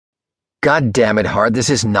God damn it, Hart, this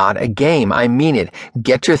is not a game. I mean it.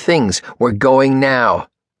 Get your things. We're going now.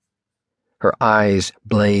 Her eyes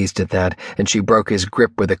blazed at that, and she broke his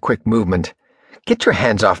grip with a quick movement. Get your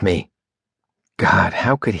hands off me. God,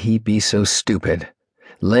 how could he be so stupid?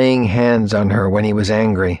 Laying hands on her when he was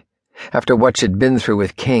angry, after what she'd been through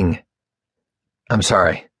with King. I'm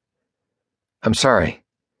sorry.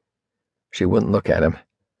 She wouldn't look at him.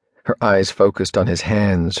 Her eyes focused on his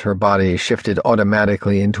hands, her body shifted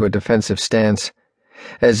automatically into a defensive stance,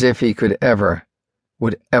 as if he would ever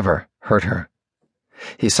hurt her.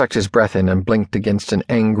 He sucked his breath in and blinked against an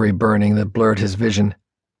angry burning that blurred his vision.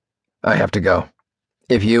 I have to go.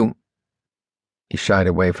 If you... He shied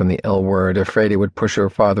away from the L word, afraid it would push her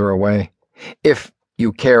farther away. If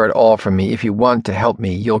you care at all for me, if you want to help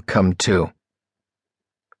me, you'll come too.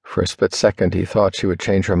 For a split second he thought she would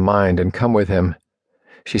change her mind and come with him.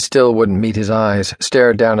 She still wouldn't meet his eyes,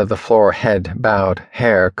 stared down at the floor, head bowed,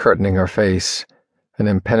 hair curtaining her face, an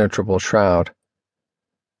impenetrable shroud.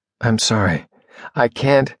 I'm sorry. I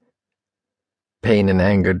can't... Pain and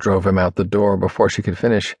anger drove him out the door before she could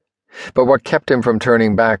finish, but what kept him from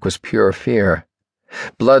turning back was pure fear.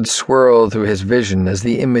 Blood swirled through his vision as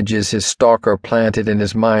the images his stalker planted in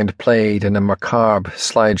his mind played in a macabre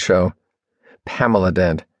slideshow. Pamela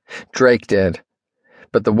dead, Drake dead,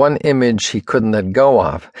 but the one image he couldn't let go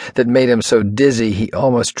of, that made him so dizzy he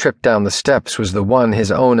almost tripped down the steps, was the one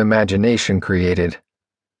his own imagination created.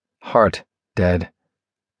 Hart dead.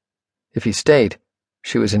 If he stayed,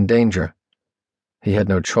 she was in danger. He had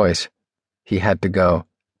no choice. He had to go.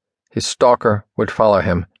 His stalker would follow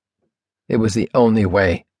him. It was the only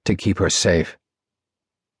way to keep her safe.